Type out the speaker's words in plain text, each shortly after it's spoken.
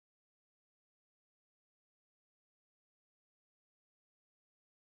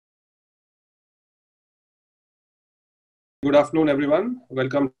Good afternoon, everyone.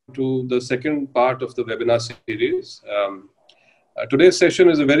 Welcome to the second part of the webinar series. Today's session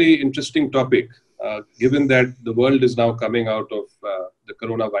is a very interesting topic, given that the world is now coming out of the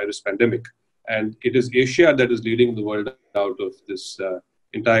coronavirus pandemic, and it is Asia that is leading the world out of this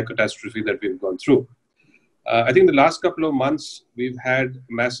entire catastrophe that we've gone through. I think the last couple of months, we've had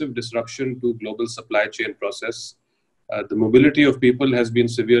massive disruption to global supply chain process. The mobility of people has been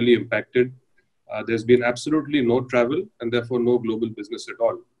severely impacted. There's been absolutely no travel and therefore no global business at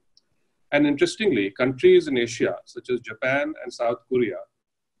all. And interestingly, countries in Asia, such as Japan and South Korea,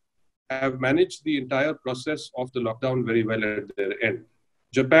 have managed the entire process of the lockdown very well at their end.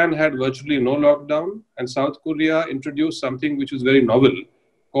 Japan had virtually no lockdown, and South Korea introduced something which is very novel,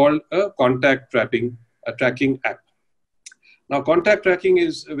 called a contact tracking app. Now, contact tracking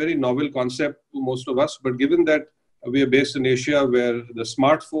is a very novel concept to most of us, but given that we are based in Asia, where the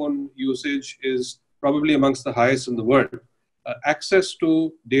smartphone usage is probably amongst the highest in the world, access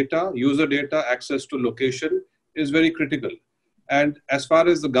to data, user data, access to location is very critical. And as far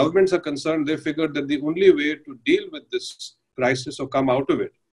as the governments are concerned, they figured that the only way to deal with this crisis or come out of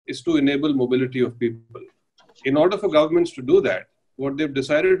it is to enable mobility of people. In order for governments to do that, what they've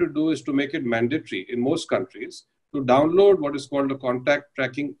decided to do is to make it mandatory in most countries to download what is called a contact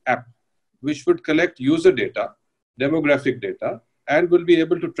tracking app, which would collect user data, demographic data, and will be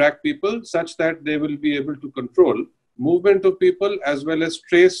able to track people such that they will be able to control movement of people as well as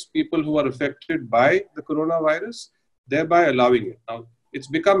trace people who are affected by the coronavirus, thereby allowing it. Now, it's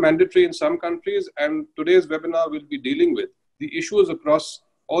become mandatory in some countries, and today's webinar will be dealing with the issues across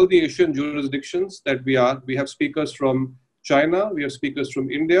all the Asian jurisdictions that we are. We have speakers from China, we have speakers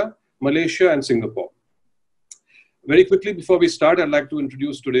from India, Malaysia, and Singapore. Very quickly, before we start, I'd like to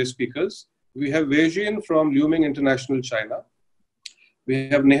introduce today's speakers. We have Beijing from Liuming International, China. We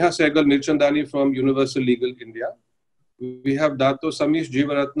have Neha Sehgal Mirchandani from Universal Legal India. We have Dato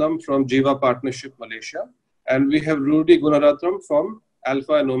Jeevaretnam from Jeeva Partnership, Malaysia. And we have Rudy Gunaratnam from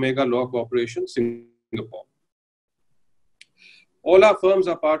Alpha and Omega Law Corporation, Singapore. All our firms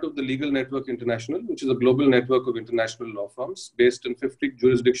are part of the Legal Network International, which is a global network of international law firms based in 50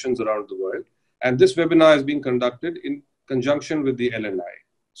 jurisdictions around the world. And this webinar is being conducted in conjunction with the LNI.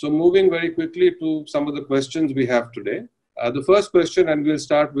 So moving very quickly to some of the questions we have today. The first question, and we'll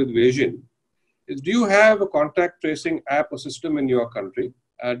start with Beijing, is do you have a contact tracing app or system in your country?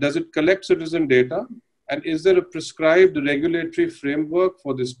 Does it collect citizen data? And is there a prescribed regulatory framework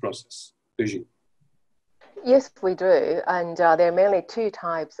for this process? Beijing. Yes, we do. And there are mainly two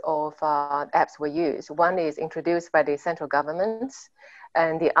types of apps we use. One is introduced by the central governments,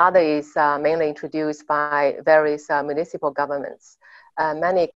 and the other is mainly introduced by various municipal governments.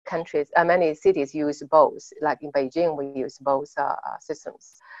 Many cities use both. Like in Beijing, we use both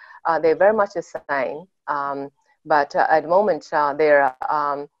systems. They're very much the same, but at the moment,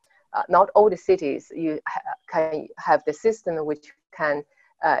 not all the cities can have the system which can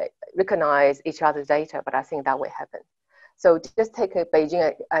recognize each other's data, but I think that will happen. So just take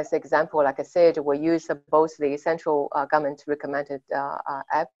Beijing as an example. Like I said, we use both the central government recommended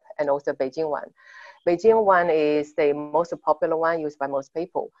app and also Beijing one. Beijing one is the most popular one used by most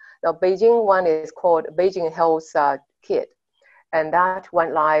people. Now, Beijing one is called Beijing Health Kit, and that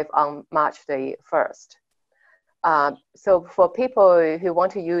went live on March the 1st. So for people who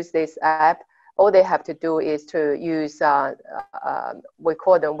want to use this app, all they have to do is to use, we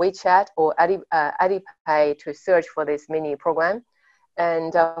call them WeChat or Alipay to search for this mini program,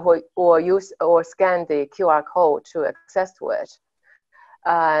 and or scan the QR code to access to it.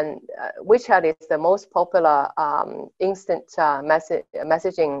 And WeChat is the most popular instant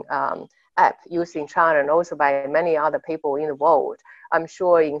messaging app used in China and also by many other people in the world. I'm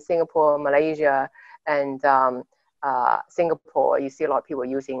sure in Singapore, Malaysia, and Singapore, you see a lot of people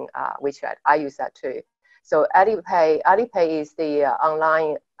using WeChat. I use that too. So Alipay is the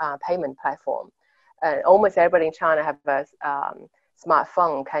online payment platform. Almost everybody in China have a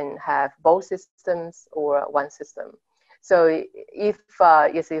smartphone, can have both systems or one system. So if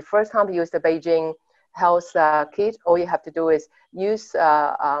it's the first time to use the Beijing Health Kit, all you have to do is use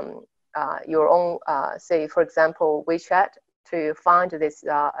your own, say, for example, WeChat to find this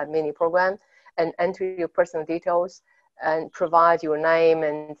mini program and enter your personal details and provide your name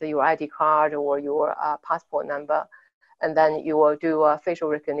and your ID card or your passport number. And then you will do facial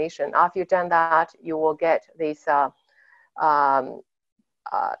recognition. After you've done that, you will get this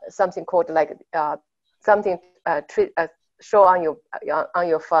something called like show on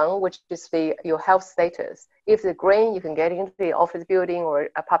your phone, which is your health status. If it's green, you can get into the office building or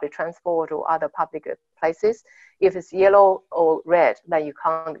a public transport or other public places. If it's yellow or red, then you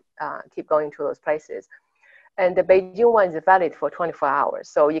can't keep going to those places. And the Beijing one is valid for 24 hours.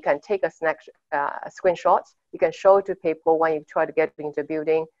 So you can take a screenshot. You can show to people when you try to get into the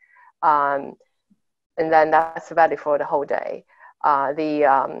building. And then that's valid for the whole day.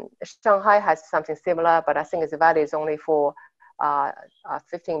 Shanghai has something similar, but I think it's valid only for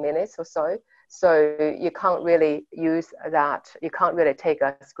 15 minutes or so. So you can't really use that. You can't really take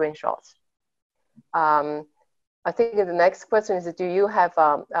a screenshot. I think the next question is, do you have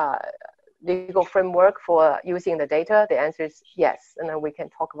legal framework for using the data? The answer is yes, and then we can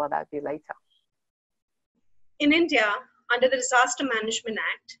talk about that a bit later. In India, under the Disaster Management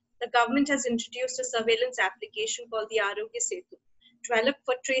Act, the government has introduced a surveillance application called the Arogya Setu, developed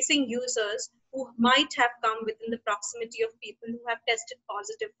for tracing users who might have come within the proximity of people who have tested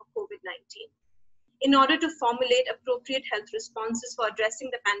positive for COVID-19. In order to formulate appropriate health responses for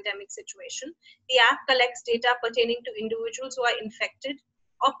addressing the pandemic situation, the app collects data pertaining to individuals who are infected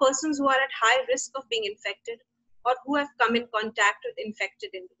or persons who are at high risk of being infected or who have come in contact with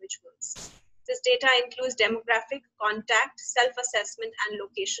infected individuals. This data includes demographic, contact, self-assessment, and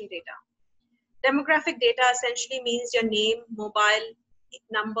location data. Demographic data essentially means your name, mobile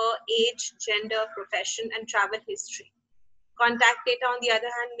number, age, gender, profession, and travel history. Contact data, on the other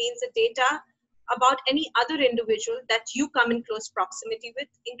hand, means the data about any other individual that you come in close proximity with,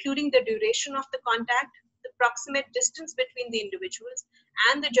 including the duration of the contact, the proximate distance between the individuals,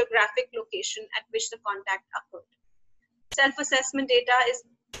 and the geographic location at which the contact occurred. Self-assessment data is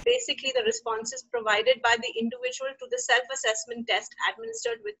basically the responses provided by the individual to the self-assessment test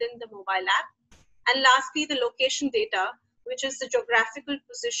administered within the mobile app. And lastly, the location data, which is the geographical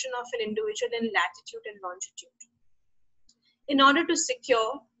position of an individual in latitude and longitude. In order to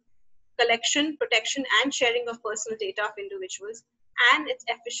secure collection, protection, and sharing of personal data of individuals and its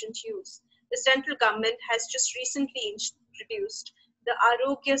efficient use, the central government has just recently introduced the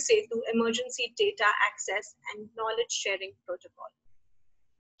Arogya Setu Emergency Data Access and Knowledge Sharing Protocol.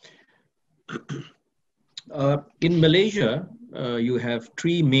 In Malaysia, you have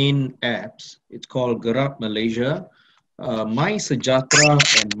three main apps. It's called Gerak Malaysia, My Sejahtera,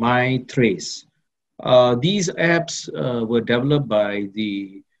 and My Trace. These apps were developed by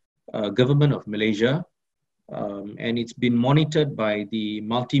the government of Malaysia, and it's been monitored by the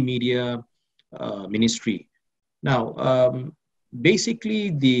multimedia ministry. Now,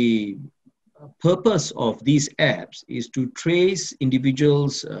 basically the purpose of these apps is to trace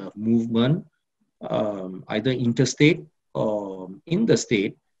individuals' movement, either interstate or in the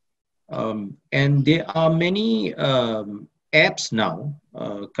state. And there are many apps now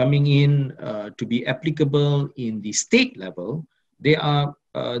coming in to be applicable in the state level. They are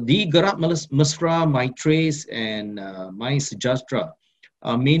the Gerak Mesra, My Trace, and My Sejahtera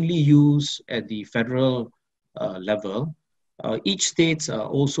are mainly used at the federal level. Each states are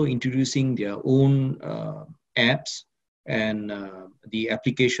also introducing their own apps and the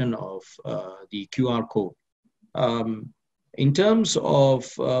application of the QR code. In terms of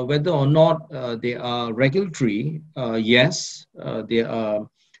whether or not they are regulatory, yes, there are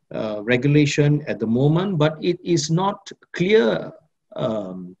regulation at the moment, but it is not clear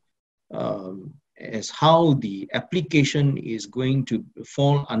as how the application is going to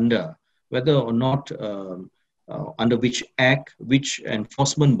fall under, whether or not under which act, which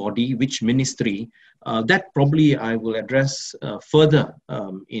enforcement body, which ministry. That probably I will address further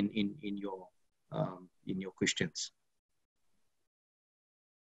in your questions.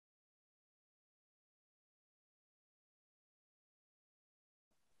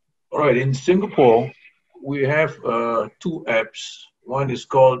 All right, in Singapore, we have two apps. One is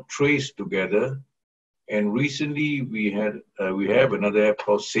called Trace Together, and recently we have another app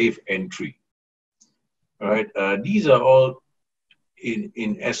called Safe Entry. All right, these are all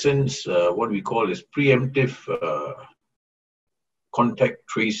in essence what we call is preemptive contact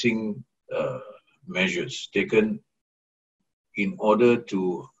tracing measures taken in order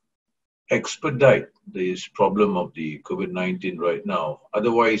to expedite this problem of the COVID-19 right now.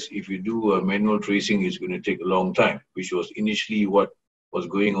 Otherwise, if you do manual tracing, it's going to take a long time, which was initially what was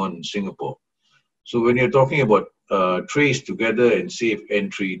going on in Singapore. So when you're talking about Trace Together and Safe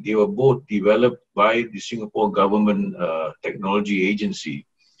Entry, they were both developed by the Singapore government technology agency,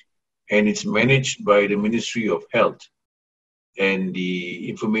 and it's managed by the Ministry of Health and the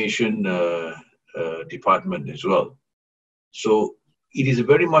Information Department as well. So it is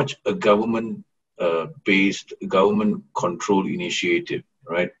very much a government-based, government control initiative,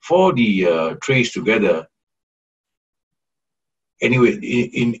 right? For the Trace Together, anyway,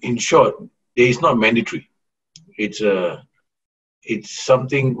 in short, it's not mandatory. It's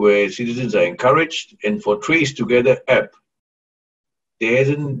something where citizens are encouraged, and for Trace Together app, there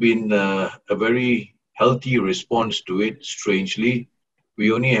hasn't been a very healthy response to it, strangely.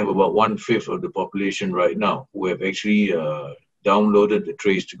 We only have about 1/5 of the population right now who have actually downloaded the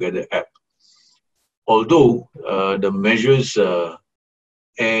Trace Together app. Although the measures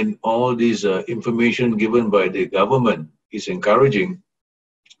and all this information given by the government is encouraging,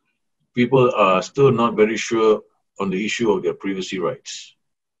 people are still not very sure on the issue of their privacy rights.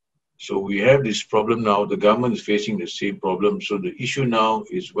 So we have this problem now. The government is facing the same problem. So the issue now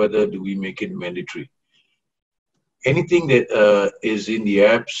is whether do we make it mandatory. Anything that is in the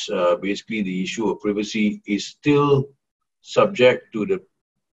apps, basically the issue of privacy is still subject to the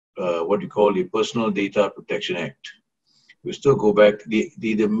what you call the Personal Data Protection Act. We still go back.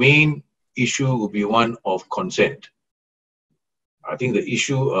 The main issue will be one of consent. I think the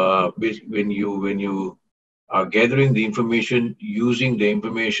issue when you are gathering the information, using the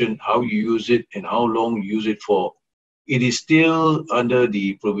information, how you use it, and how long you use it for, it is still under the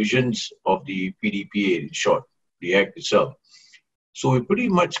provisions of the PDPA, in short, the Act itself. So we're pretty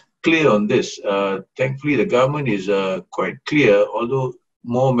much clear on this. Thankfully, the government is quite clear, although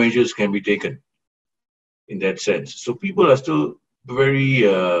more measures can be taken in that sense. So people are still very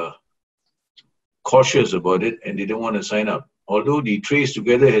cautious about it, and they don't want to sign up. Although the Trace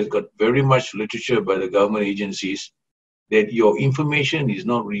Together has got very much literature by the government agencies that your information is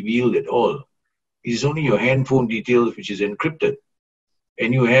not revealed at all. It is only your handphone details which is encrypted.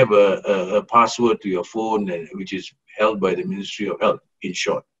 And you have a password to your phone which is held by the Ministry of Health, in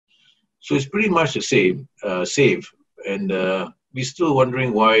short. So it's pretty much the same, safe. And we're still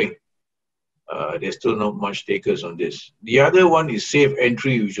wondering why there's still not much takers on this. The other one is Safe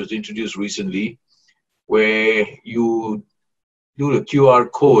Entry, which was introduced recently, where you do the QR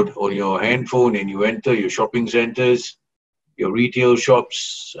code on your handphone and you enter your shopping centers, your retail shops.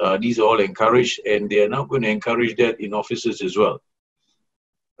 These are all encouraged, and they are now going to encourage that in offices as well.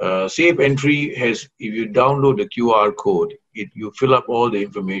 Safe Entry has, if you download the QR code, you fill up all the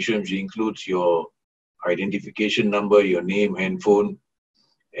information, which includes your identification number, your name, handphone,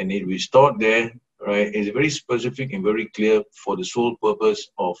 and it will be stored there, right? It's very specific and very clear for the sole purpose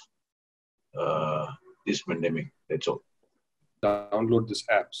of this pandemic. That's all. Download this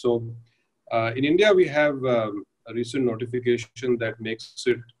app. So in India, we have a recent notification that makes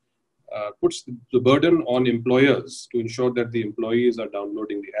it, puts the burden on employers to ensure that the employees are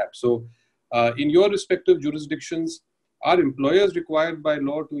downloading the app. So in your respective jurisdictions, are employers required by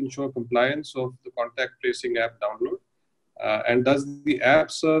law to ensure compliance of the contact tracing app download? And does the app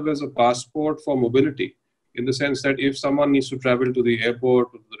serve as a passport for mobility, in the sense that if someone needs to travel to the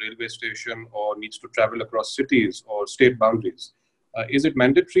airport, to the railway station, or needs to travel across cities or state boundaries, is it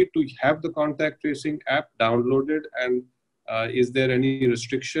mandatory to have the contact tracing app downloaded? And is there any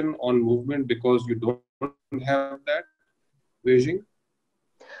restriction on movement because you don't have that, Beijing?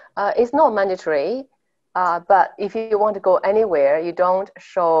 It's not mandatory, but if you want to go anywhere, you don't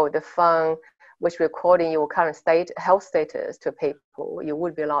show the phone which recording your current health status to people. You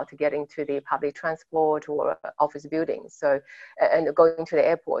would be allowed to get into the public transport or office buildings, so, and going to the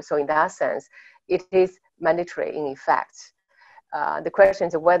airport. So in that sense, it is mandatory in effect. The question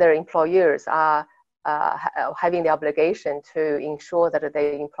is whether employers are having the obligation to ensure that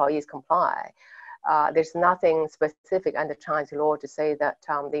their employees comply. There's nothing specific under Chinese law to say that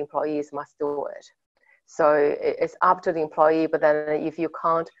the employees must do it. So it's up to the employee, but then if you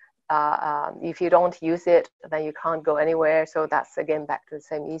can't, if you don't use it, then you can't go anywhere. So that's again back to the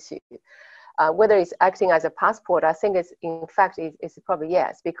same issue. Whether it's acting as a passport, I think it's, in fact, it's probably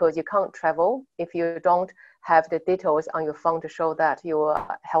yes, because you can't travel if you don't have the details on your phone to show that you're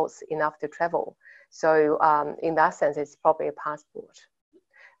healthy enough to travel. So in that sense, it's probably a passport.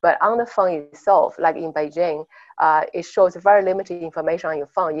 But on the phone itself, like in Beijing, it shows very limited information on your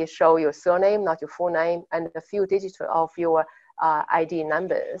phone. You show your surname, not your full name, and a few digits of your ID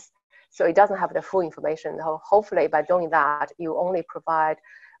numbers. So it doesn't have the full information. Hopefully by doing that, you only provide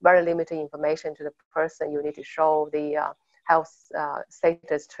very limited information to the person you need to show the health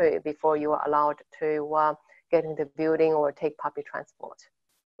status to before you are allowed to get into the building or take public transport.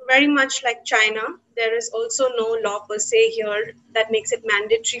 Very much like China, there is also no law per se here that makes it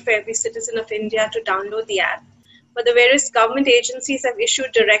mandatory for every citizen of India to download the app. But the various government agencies have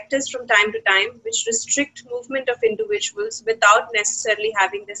issued directives from time to time which restrict movement of individuals without necessarily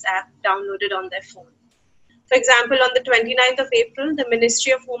having this app downloaded on their phone. For example, on the 29th of April, the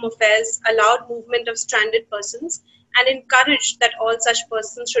Ministry of Home Affairs allowed movement of stranded persons and encouraged that all such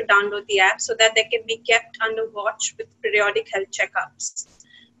persons should download the app so that they can be kept under watch with periodic health checkups.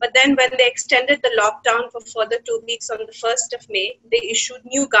 But then when they extended the lockdown for further 2 weeks on the 1st of May, they issued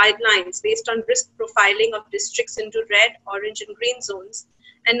new guidelines based on risk profiling of districts into red, orange, and green zones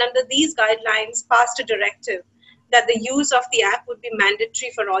and under these guidelines passed a directive that the use of the app would be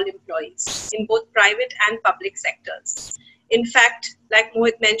mandatory for all employees in both private and public sectors. In fact, like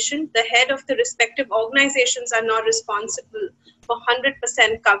Mohit mentioned, the head of the respective organizations are now responsible for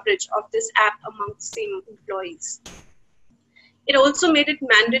 100% coverage of this app amongst the employees. It also made it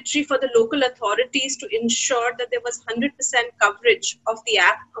mandatory for the local authorities to ensure that there was 100% coverage of the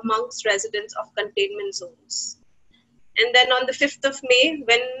app amongst residents of containment zones. And then on the 5th of May,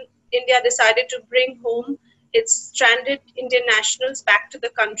 when India decided to bring home its stranded Indian nationals back to the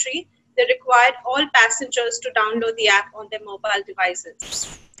country, they required all passengers to download the app on their mobile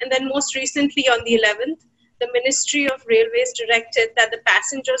devices. And then most recently on the 11th, the Ministry of Railways directed that the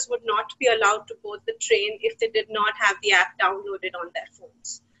passengers would not be allowed to board the train if they did not have the app downloaded on their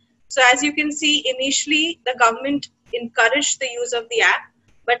phones. So as you can see, initially the government encouraged the use of the app,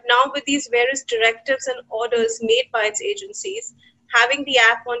 but now with these various directives and orders made by its agencies, having the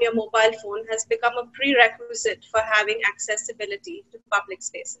app on your mobile phone has become a prerequisite for having accessibility to public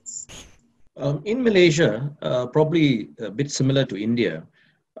spaces. In Malaysia, probably a bit similar to India,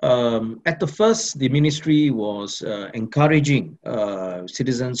 at the first, the ministry was encouraging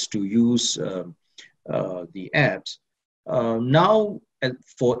citizens to use the apps. Now,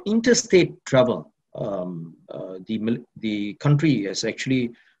 for interstate travel, the country has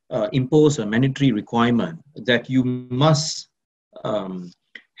actually imposed a mandatory requirement that you must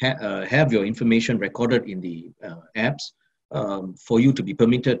have your information recorded in the apps for you to be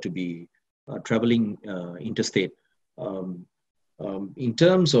permitted to be traveling interstate. In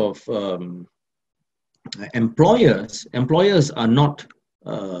terms of employers are not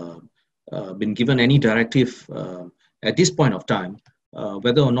been given any directive at this point of time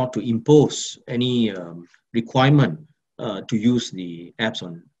whether or not to impose any requirement to use the apps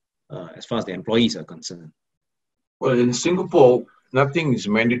on as far as the employees are concerned. Well, in Singapore, nothing is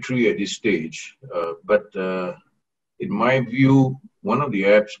mandatory at this stage, but in my view, one of the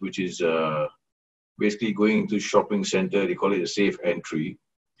apps which is basically going into shopping center, they call it a safe entry,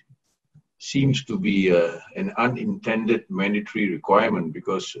 seems to be an unintended mandatory requirement,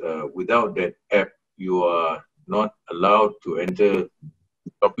 because without that app, you are not allowed to enter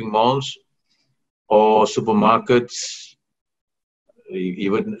shopping malls or supermarkets,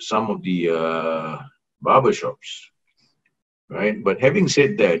 even some of the barber shops, right? But having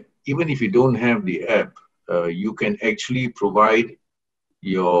said that, even if you don't have the app, you can actually provide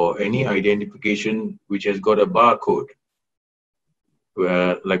your any identification which has got a barcode,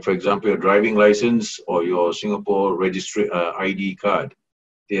 like for example your driving license or your Singapore registry ID card.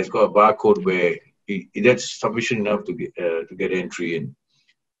 It has got a barcode where that's sufficient enough to get entry in.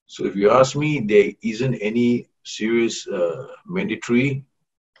 So if you ask me, there isn't any serious mandatory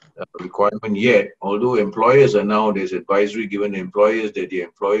requirement yet, although employers are now, there's advisory given to employers that the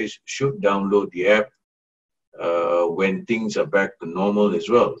employees should download the app when things are back to normal as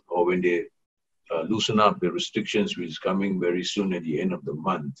well, or when they loosen up the restrictions, which is coming very soon at the end of the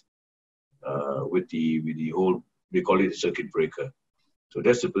month with the whole, they call it circuit breaker. So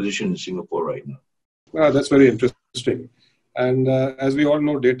that's the position in Singapore right now. Wow, that's very interesting. And as we all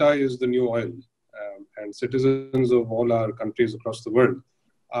know, data is the new oil, and citizens of all our countries across the world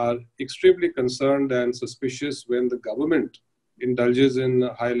are extremely concerned and suspicious when the government indulges in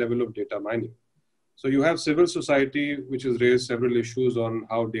a high level of data mining. So you have civil society, which has raised several issues on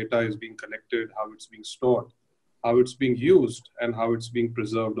how data is being collected, how it's being stored, how it's being used, and how it's being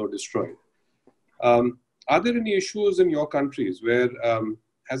preserved or destroyed. Are there any issues in your countries where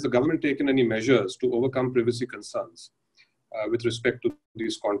has the government taken any measures to overcome privacy concerns with respect to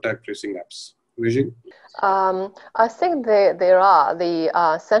these contact tracing apps? Beijing? I think there are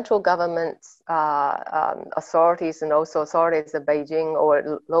the central government's authorities and also authorities at Beijing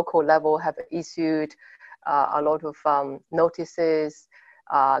or local level have issued a lot of notices,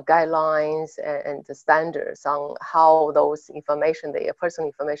 guidelines, and the standards on how those information, the personal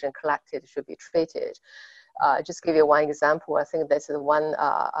information collected, should be treated. Just give you one example. I think there's one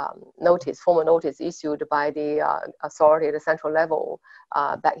formal notice issued by the authority at the central level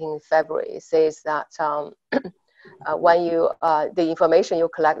back in February. It says that when you, the information you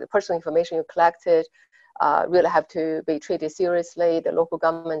collect, the personal information you collected, really have to be treated seriously. The local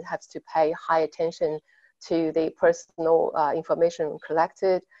government has to pay high attention to the personal information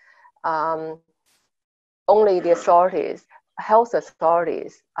collected. Only the authorities, health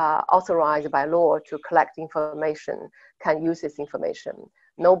authorities authorized by law to collect information can use this information.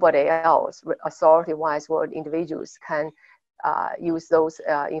 Nobody else, authority-wise or individuals, can use those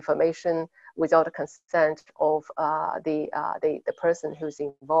information without the consent of the person who's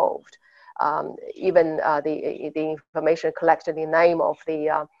involved. even the information collected in the name of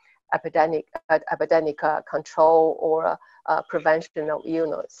the epidemic control or prevention of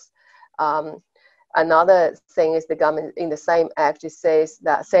illness. Another thing is the government in the same act, it says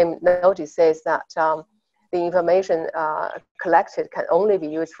that, same notice says that the information collected can only be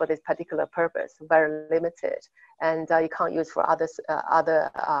used for this particular purpose, very limited, and you can't use for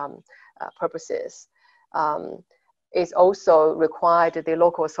other purposes. It's also required the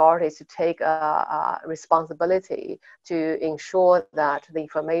local authorities to take responsibility to ensure that the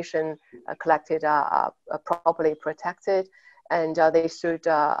information collected are properly protected, and they should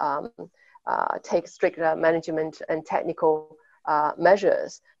take strict management and technical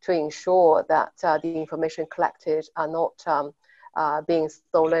measures to ensure that the information collected are not being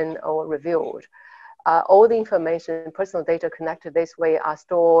stolen or revealed. All the information, personal data connected this way, are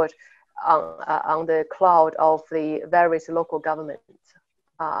stored on the cloud of the various local governments.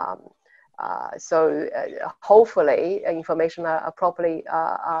 So hopefully information are properly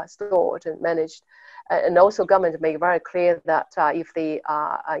stored and managed. And also government make very clear that if the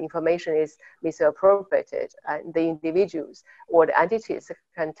information is misappropriated, the individuals or the entities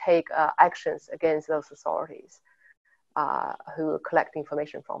can take actions against those authorities who collect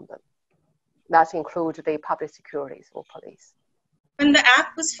information from them. That includes the public securities or police. When the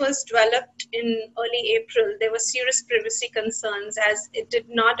app was first developed in early April, there were serious privacy concerns as it did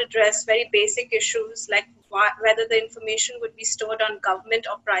not address very basic issues like whether the information would be stored on government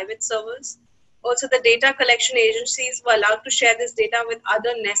or private servers. Also, the data collection agencies were allowed to share this data with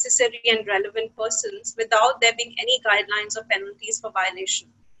other necessary and relevant persons without there being any guidelines or penalties for violation.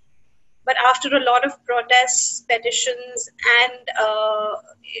 But after a lot of protests, petitions, and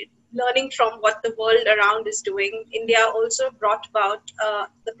learning from what the world around is doing, India also brought about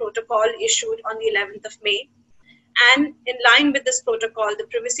the protocol issued on the 11th of May. And in line with this protocol, the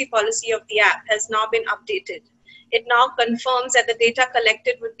privacy policy of the app has now been updated. It now confirms that the data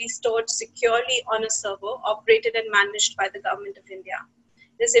collected would be stored securely on a server operated and managed by the Government of India.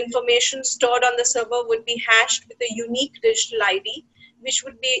 This information stored on the server would be hashed with a unique digital ID, which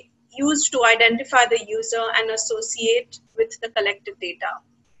would be used to identify the user and associate with the collected data.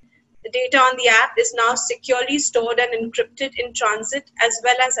 The data on the app is now securely stored and encrypted in transit as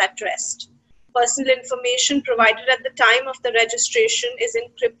well as at rest. Personal information provided at the time of the registration is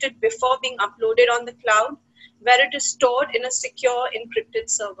encrypted before being uploaded on the cloud, where it is stored in a secure encrypted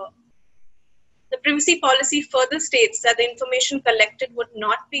server. The privacy policy further states that the information collected would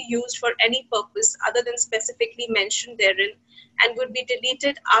not be used for any purpose other than specifically mentioned therein and would be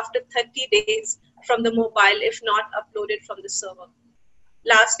deleted after 30 days from the mobile if not uploaded from the server.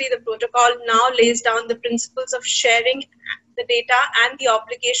 Lastly, the protocol now lays down the principles of sharing the data and the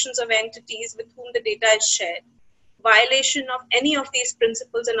obligations of entities with whom the data is shared. Violation of any of these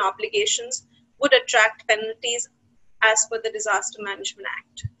principles and obligations would attract penalties as per the Disaster Management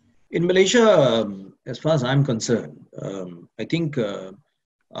Act. In Malaysia, as far as I'm concerned, I think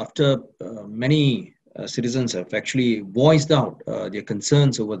after many citizens have actually voiced out their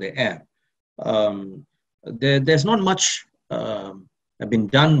concerns over the app, there's not much been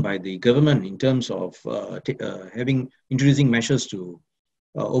done by the government in terms of introducing measures to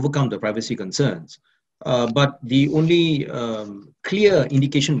overcome the privacy concerns. But the only clear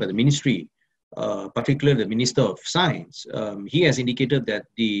indication by the ministry, particularly the Minister of Science, he has indicated that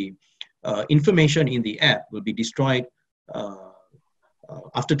the information in the app will be destroyed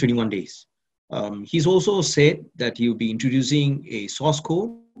after 21 days. He's also said that he will be introducing a source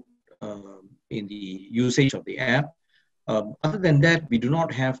code in the usage of the app. Other than that, we do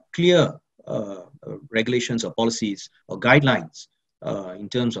not have clear regulations or policies or guidelines in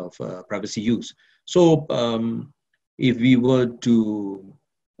terms of privacy use. So if we were to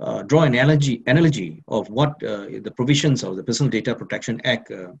draw an analogy of what the provisions of the Personal Data Protection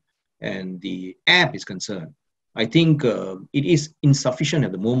Act and the app is concerned, I think it is insufficient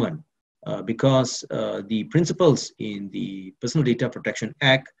at the moment because the principles in the Personal Data Protection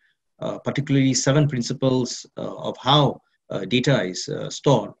Act, particularly 7 principles of how data is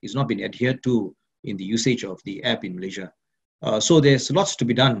stored, is not been adhered to in the usage of the app in Malaysia. So there's lots to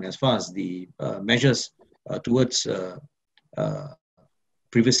be done as far as the measures towards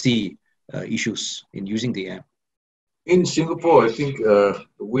privacy issues in using the app. In Singapore, I think the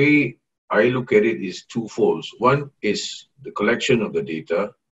way I look at it is twofold. One is the collection of the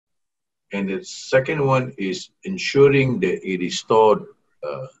data, and the second one is ensuring that it is stored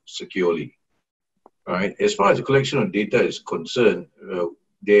securely. Right? As far as the collection of data is concerned,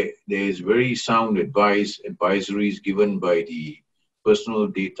 there is very sound advisories given by the Personal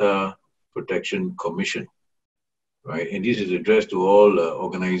Data Protection Commission. right? And this is addressed to all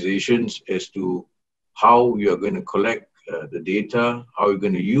organizations as to how you are going to collect the data, how you're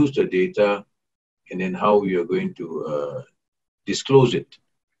going to use the data, and then how you are going to disclose it.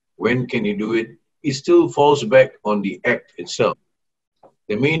 When can you do it? It still falls back on the act itself.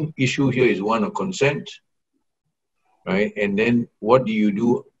 The main issue here is one of consent, right? And then what do you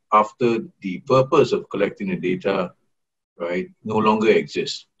do after the purpose of collecting the data, right, no longer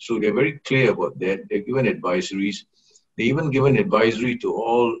exists? So they're very clear about that. They're given advisories. They even given advisory to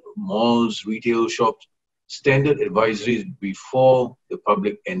all malls, retail shops, standard advisories before the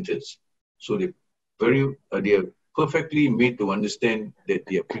public enters. So they are perfectly made to understand that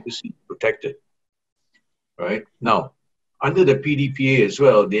their privacy is protected, right? Now, under the PDPA as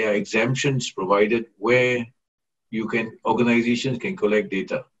well, there are exemptions provided where organizations can collect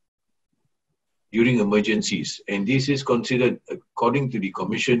data during emergencies. And this is considered, according to the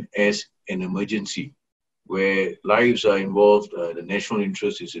Commission, as an emergency, where lives are involved, the national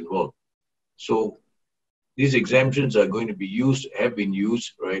interest is involved. So these exemptions are going to be have been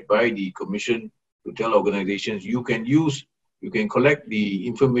used, right, by the Commission to tell organizations you can collect the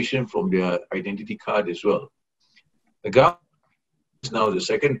information from their identity card as well. The government now, the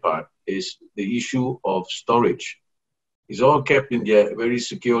second part is the issue of storage. It's all kept in there very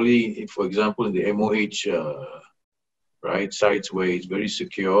securely, for example, in the MOH right, sites where it's very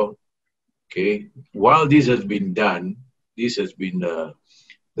secure. Okay. While this has been done, the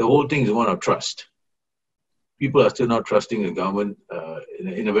whole thing is one of trust. People are still not trusting the government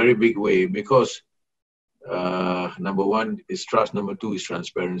in a very big way because number one is trust, number two is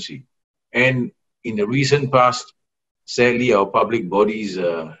transparency. And in the recent past, sadly, our public bodies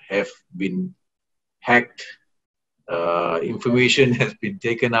have been hacked. Information has been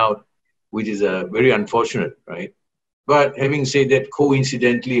taken out, which is very unfortunate, right? But having said that,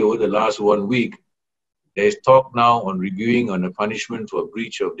 coincidentally, over the last 1 week, there's talk now on reviewing on a punishment for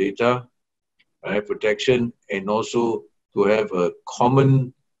breach of data, right, protection, and also to have a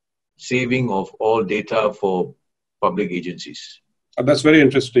common saving of all data for public agencies. That's very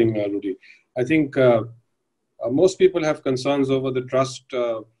interesting, Rudy. I think most people have concerns over the trust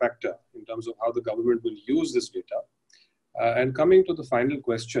factor in terms of how the government will use this data. And coming to the final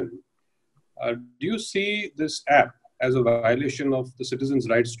question, do you see this app as a violation of the citizens'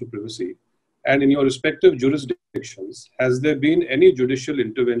 rights to privacy? And in your respective jurisdictions, has there been any judicial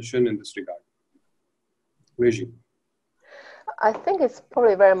intervention in this regard? Reggie. I think it's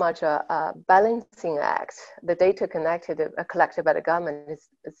probably very much a balancing act. The data collected by the government is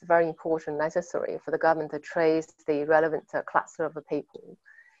very important, necessary for the government to trace the relevant cluster of the people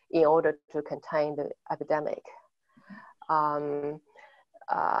in order to contain the epidemic.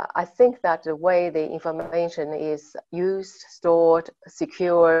 I think that the way the information is used, stored,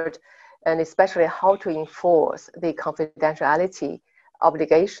 secured, and especially how to enforce the confidentiality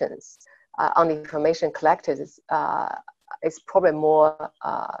obligations on the information collected is probably more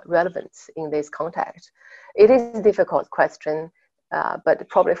relevant in this context. It is a difficult question, but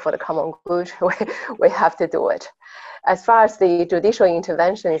probably for the common good, we have to do it. As far as the judicial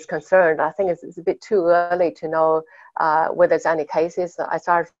intervention is concerned, I think it's a bit too early to know whether there's any cases. As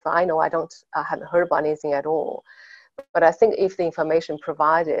far as I know, I haven't heard about anything at all. But I think if the information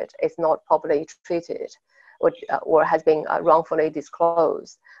provided is not properly treated or has been wrongfully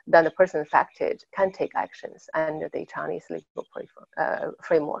disclosed, then the person affected can take actions under the Chinese legal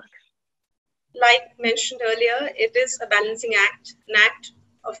framework. Like mentioned earlier, it is a balancing act, an act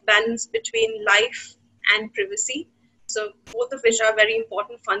of balance between life and privacy. So both of which are very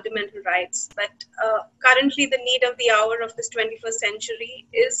important fundamental rights. But currently the need of the hour of this 21st century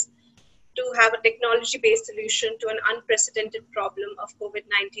is to have a technology-based solution to an unprecedented problem of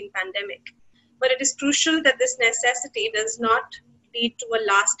COVID-19 pandemic. But it is crucial that this necessity does not lead to a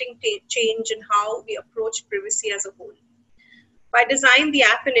lasting change in how we approach privacy as a whole. By design, the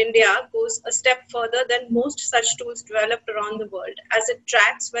app in India goes a step further than most such tools developed around the world, as it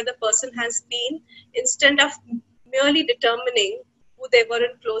tracks where the person has been instead of merely determining who they were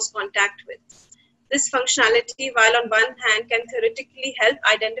in close contact with. This functionality, while on one hand can theoretically help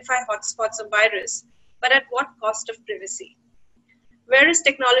identify hotspots of virus, but at what cost of privacy? Various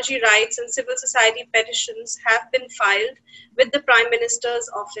technology rights and civil society petitions have been filed with the Prime Minister's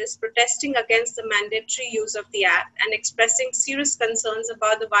office protesting against the mandatory use of the app and expressing serious concerns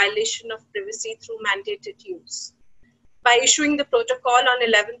about the violation of privacy through mandated use. By issuing the protocol on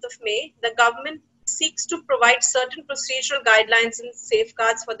 11th of May, the government seeks to provide certain procedural guidelines and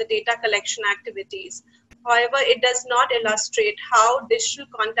safeguards for the data collection activities. However, it does not illustrate how digital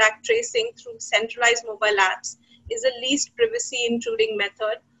contact tracing through centralized mobile apps is the least privacy intruding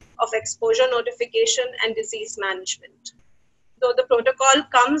method of exposure notification and disease management. Though the protocol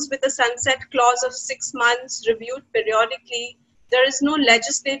comes with a sunset clause of 6 months reviewed periodically, there is no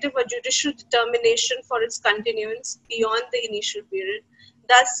legislative or judicial determination for its continuance beyond the initial period,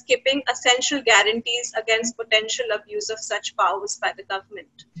 thus skipping essential guarantees against potential abuse of such powers by the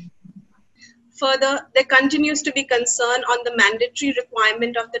government. Further, there continues to be concern on the mandatory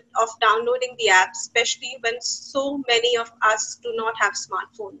requirement of downloading the app, especially when so many of us do not have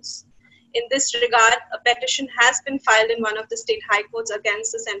smartphones. In this regard, a petition has been filed in one of the state high courts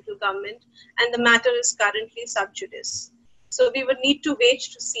against the central government, and the matter is currently sub judice. So we would need to wait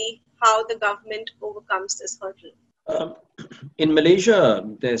to see how the government overcomes this hurdle. In Malaysia,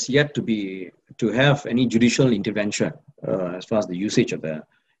 there's yet to have any judicial intervention as far as the usage of the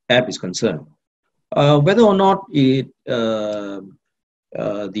app is concerned. Whether or not the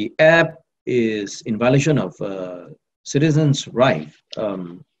app is in violation of citizens' right,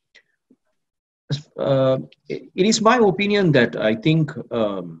 it is my opinion that I think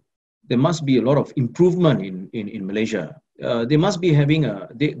there must be a lot of improvement in Malaysia. They must be having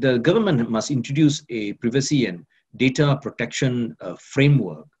the government must introduce a privacy and data protection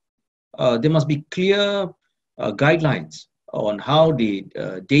framework. There must be clear guidelines on how the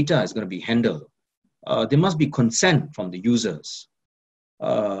data is going to be handled. There must be consent from the users.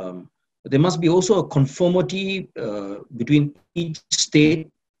 There must be also a conformity between each state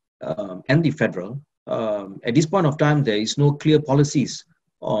and the federal. At this point of time, there is no clear policies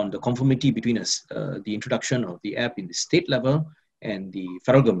on the conformity between the introduction of the app in the state level and the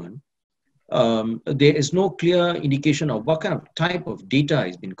federal government. There is no clear indication of what kind of type of data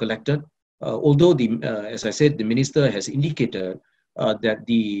is being collected. Although, as I said, the minister has indicated that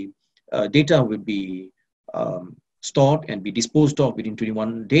the data will be stored and be disposed of within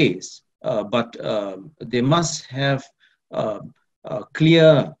 21 days. But they must have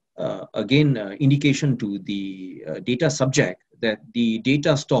clear, indication to the data subject that the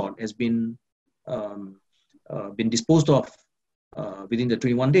data stored has been disposed of within the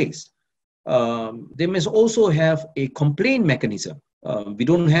 21 days. They must also have a complaint mechanism. We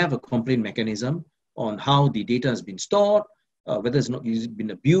don't have a complaint mechanism on how the data has been stored, whether it's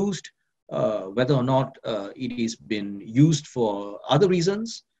been abused, whether or not it is been used for other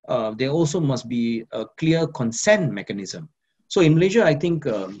reasons. There also must be a clear consent mechanism. So in Malaysia, I think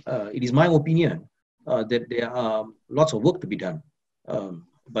it is my opinion that there are lots of work to be done.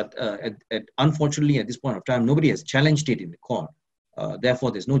 But unfortunately, at this point of time, nobody has challenged it in the court.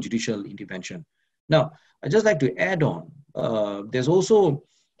 Therefore, there's no judicial intervention. Now, I'd just like to add on, there's also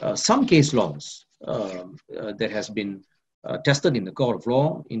some case laws that has been tested in the court of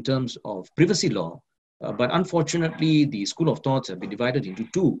law in terms of privacy law. But unfortunately, the school of thoughts have been divided into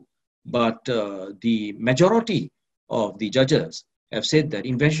two. But the majority of the judges have said that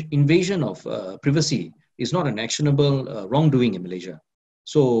invasion of privacy is not an actionable wrongdoing in Malaysia.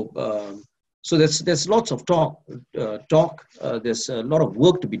 So there's lots of talk. There's a lot of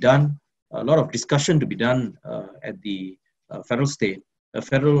work to be done, a lot of discussion to be done at the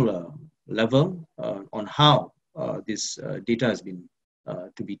federal level on how this data has been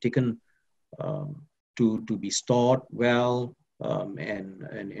to be taken, to be stored well, and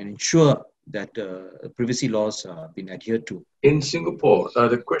ensure that privacy laws have been adhered to. In Singapore,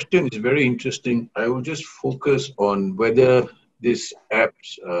 the question is very interesting. I will just focus on whether this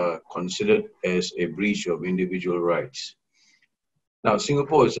apps are considered as a breach of individual rights. Now,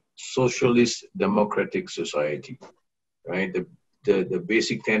 Singapore is a socialist democratic society, right? The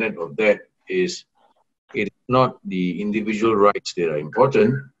basic tenet of that is it is not the individual rights that are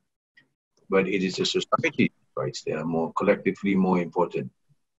important, but it is the society rights that are more collectively more important,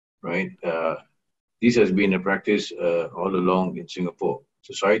 right? This has been a practice all along in Singapore.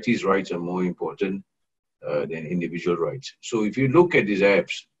 Society's rights are more important than individual rights. So if you look at these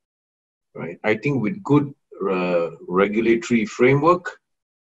apps, right, I think with good regulatory framework,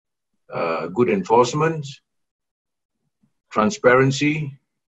 good enforcement, transparency,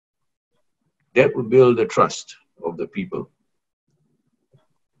 that will build the trust of the people.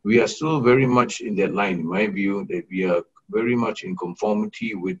 We are still very much in that line, in my view, that we are very much in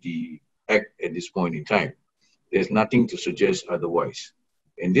conformity with the Act at this point in time. There's nothing to suggest otherwise.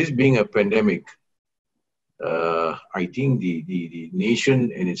 And this being a pandemic, I think the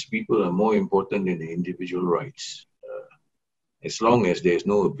nation and its people are more important than the individual rights. As long as there's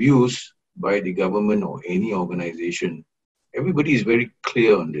no abuse by the government or any organization, everybody is very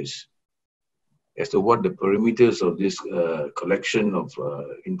clear on this as to what the perimeters of this collection of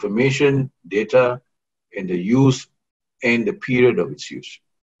information, data, and the use and the period of its use.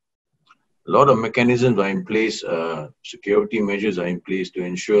 A lot of mechanisms are in place, security measures are in place to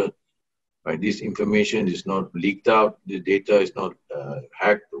ensure right? This information is not leaked out, the data is not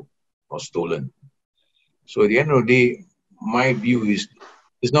hacked or stolen. So at the end of the day, my view is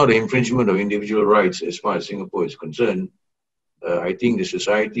it's not an infringement of individual rights as far as Singapore is concerned. I think the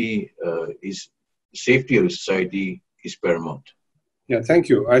safety of the society is paramount. Yeah, thank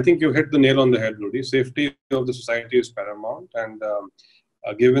you. I think you hit the nail on the head, Rudy. Safety of the society is paramount. And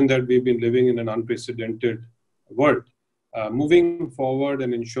given that we've been living in an unprecedented world, moving forward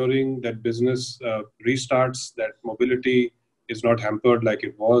and ensuring that business restarts, that mobility is not hampered like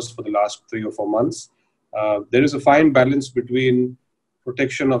it was for the last 3 or 4 months, there is a fine balance between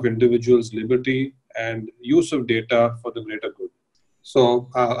protection of individuals' liberty and use of data for the greater good. So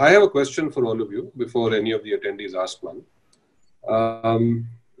I have a question for all of you before any of the attendees ask one.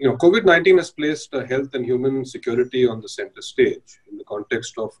 COVID-19 has placed health and human security on the center stage in the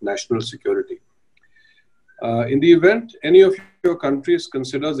context of national security. In the event any of your countries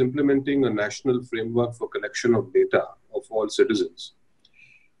considers implementing a national framework for collection of data of all citizens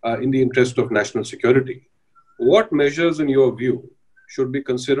in the interest of national security, what measures in your view should be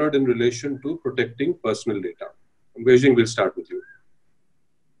considered in relation to protecting personal data? Beijing, we'll start with you.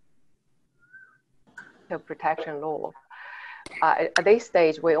 The protection law. At this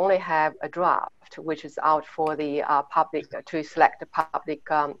stage, we only have a draft, which is out for the public to select the public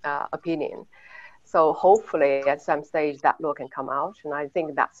opinion. So hopefully at some stage that law can come out. And I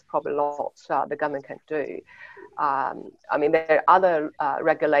think that's probably a lot the government can do. I mean, there are other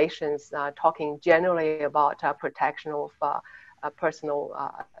regulations talking generally about protection of personal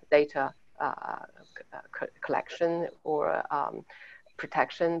data collection or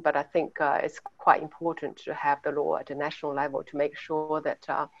protection, but I think it's quite important to have the law at the national level to make sure that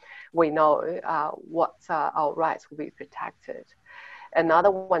we know what our rights will be protected.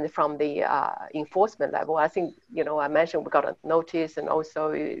 Another one from the enforcement level, I think, I mentioned we got a notice, and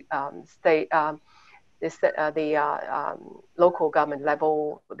also the local government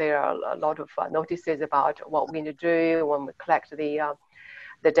level, there are a lot of notices about what we're going to do when we collect the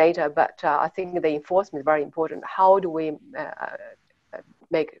data, but I think the enforcement is very important. How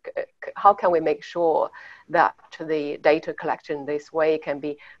can we make sure that the data collection this way can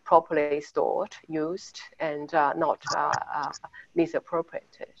be properly stored, used, and not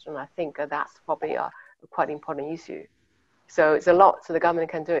misappropriated? And I think that's probably a quite important issue. So it's a lot the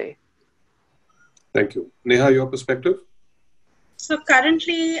government can do. Thank you. Neha, your perspective? So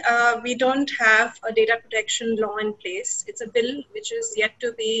currently, we don't have a data protection law in place. It's a bill which is yet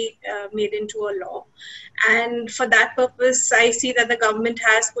to be made into a law. And for that purpose, I see that the government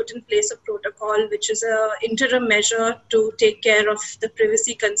has put in place a protocol, which is an interim measure to take care of the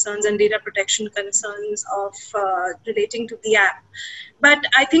privacy concerns and data protection concerns of relating to the app. But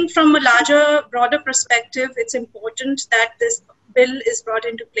I think from a broader perspective, it's important that this bill is brought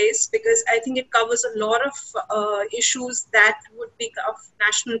into place, because I think it covers a lot of issues that would be of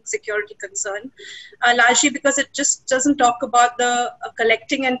national security concern, largely because it just doesn't talk about the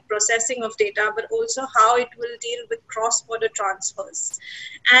collecting and processing of data, but also how it will deal with cross-border transfers.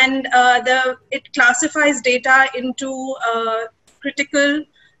 And it classifies data into critical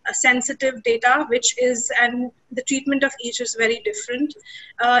sensitive data, and the treatment of each is very different.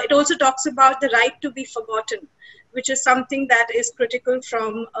 It also talks about the right to be forgotten, which is something that is critical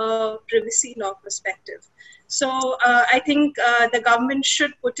from a privacy law perspective. So I think the government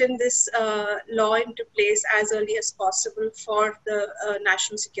should put in this law into place as early as possible for the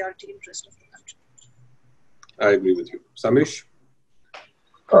national security interest of the country. I agree with you. Shamesh?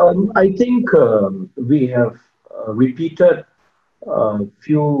 I think we have repeated a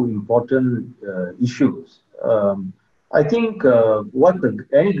few important issues. I think what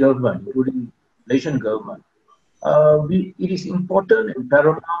any government, including Malaysian government, it is important and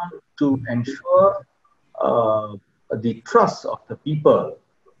paramount to ensure the trust of the people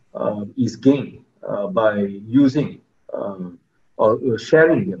is gained by using or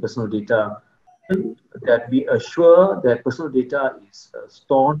sharing their personal data, and that we assure that personal data is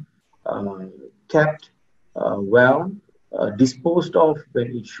stored, kept well, disposed of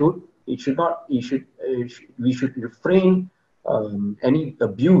when it should. We should refrain any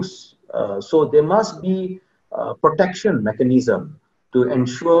abuse. So there must be protection mechanism to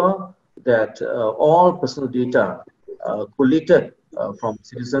ensure that all personal data collated from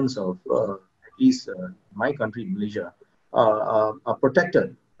citizens of at least my country, Malaysia, are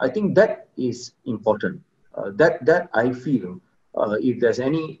protected. I think that is important. That I feel if there's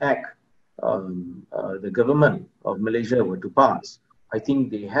any act the government of Malaysia were to pass, I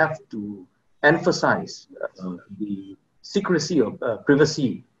think they have to emphasize the secrecy of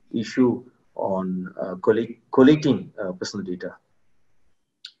privacy issue on collating personal data.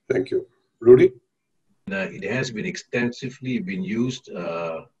 Thank you. Rudy? It has been extensively been used,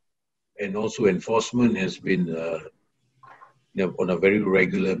 and also enforcement has been on a very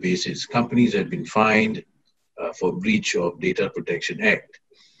regular basis. Companies have been fined for breach of Data Protection Act.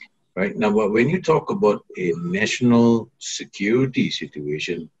 Right now, when you talk about a national security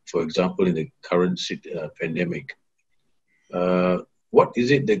situation, for example, in the current pandemic, what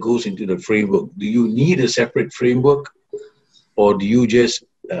is it that goes into the framework? Do you need a separate framework, or do you just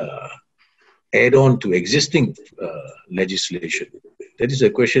add on to existing legislation? That is a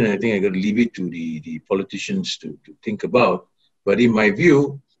question I think I got to leave it to the politicians to think about. But in my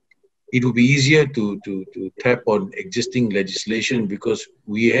view, it will be easier to tap on existing legislation because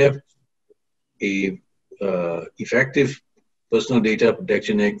we have a effective Personal Data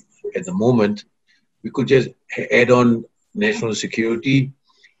Protection Act at the moment. We could just add on national security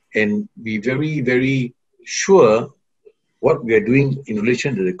and be very, very sure what we are doing in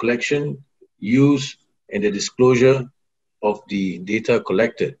relation to the collection, use, and the disclosure of the data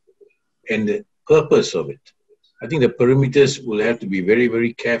collected and the purpose of it. I think the perimeters will have to be very,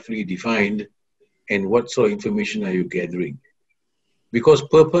 very carefully defined, and what sort of information are you gathering? Because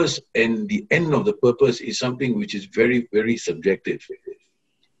purpose and the end of the purpose is something which is very, very subjective.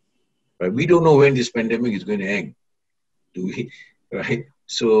 Right? We don't know when this pandemic is going to end, do we? Right?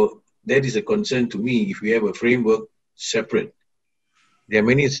 So that is a concern to me if we have a framework separate. There are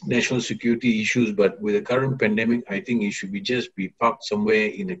many national security issues, but with the current pandemic, I think it should just be parked somewhere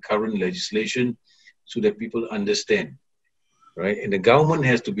in the current legislation so that people understand, right? And the government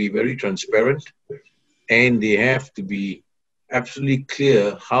has to be very transparent, and they have to be absolutely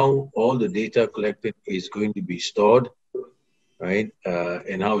clear how all the data collected is going to be stored, right?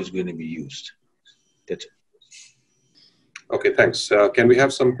 And how it's going to be used. That's it. Okay, thanks. Can we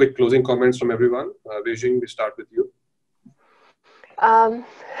have some quick closing comments from everyone? Beijing, we start with you.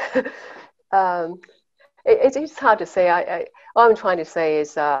 It's hard to say. All I'm trying to say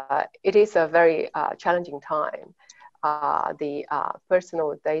is it is a very challenging time. The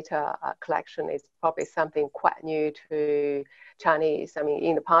personal data collection is probably something quite new to Chinese. I mean,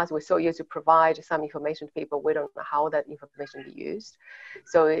 in the past, we're so used to provide some information to people, we don't know how that information be used.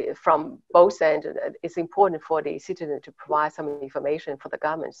 So from both ends, it's important for the citizen to provide some information for the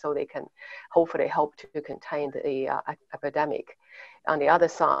government so they can hopefully help to contain the epidemic. On the other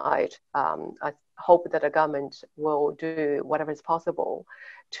side, I hope that the government will do whatever is possible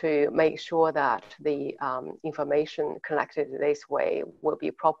to make sure that the information collected this way will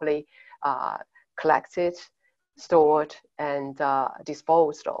be properly collected, stored, and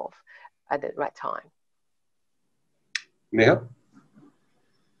disposed of at the right time. Neha?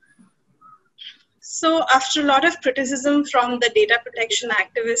 So after a lot of criticism from the data protection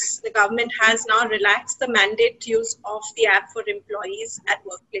activists, the government has now relaxed the mandate use of the app for employees at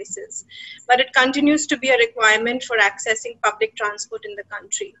workplaces. But it continues to be a requirement for accessing public transport in the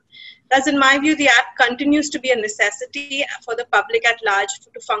country. Thus, in my view, the app continues to be a necessity for the public at large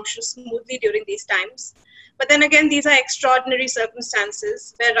to function smoothly during these times. But then again, these are extraordinary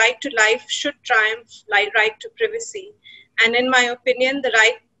circumstances where right to life should triumph, like right to privacy. And in my opinion, the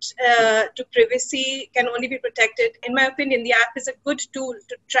right to privacy can only be protected. In my opinion, the app is a good tool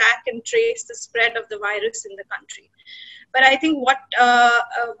to track and trace the spread of the virus in the country. But I think what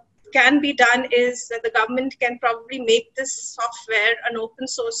can be done is that the government can probably make this software an open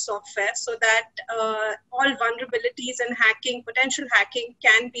source software so that all vulnerabilities and hacking, potential hacking,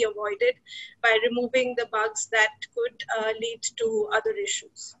 can be avoided by removing the bugs that could lead to other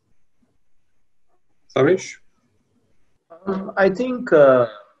issues. Shamesh? I think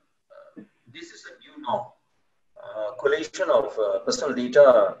this is a new norm. Collation of personal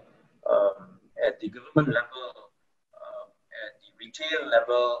data at the government level, at the retail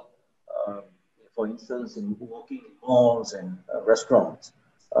level, for instance, in working malls and restaurants.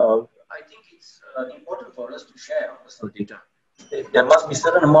 I think it's important for us to share personal data. There must be a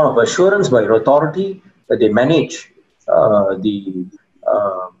certain amount of assurance by your authority that they manage the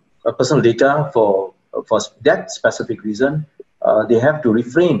personal data for that specific reason. They have to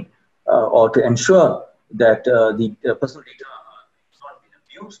refrain or to ensure that the personal data is not being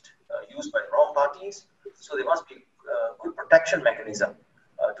abused, used by the wrong parties. So there must be a good protection mechanism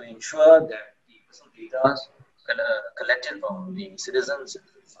to ensure that the personal data collected from the citizens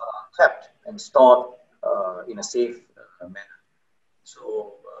are kept and stored in a safe manner.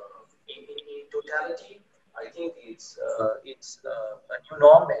 So in totality, I think it's a new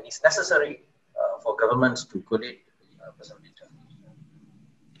norm and it's necessary for governments to collect personal data.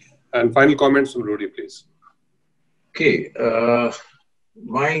 And final comments from Rudy, please. Okay.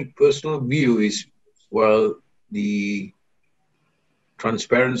 My personal view is, well, the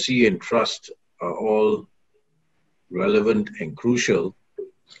transparency and trust are all relevant and crucial.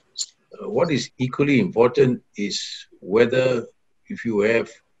 What is equally important is whether, if you have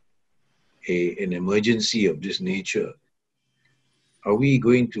an emergency of this nature, are we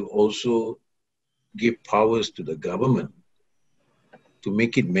going to also give powers to the government to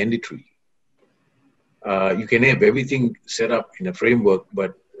make it mandatory? You can have everything set up in a framework,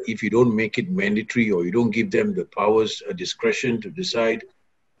 but if you don't make it mandatory or you don't give them the powers, a discretion to decide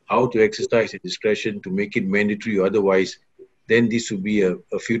how to exercise the discretion to make it mandatory or otherwise, then this will be a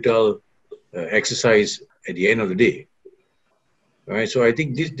futile exercise at the end of the day. All right, so I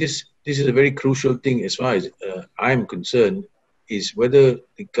think this is a very crucial thing as far as I'm concerned, is whether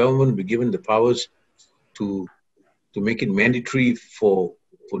the government will be given the powers to make it mandatory for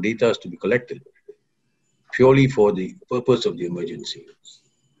data to be collected, purely for the purpose of the emergency.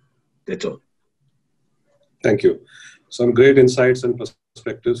 That's all. Thank you. Some great insights and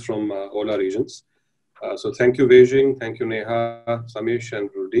perspectives from all our regions. So thank you, Beijing. Thank you, Neha, Shamesh, and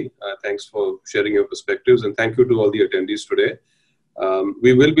Rudy. Thanks for sharing your perspectives, and thank you to all the attendees today.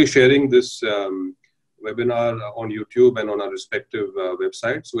 We will be sharing this webinar on YouTube and on our respective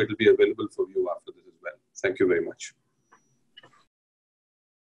websites, so it will be available for you after this as well. Thank you very much.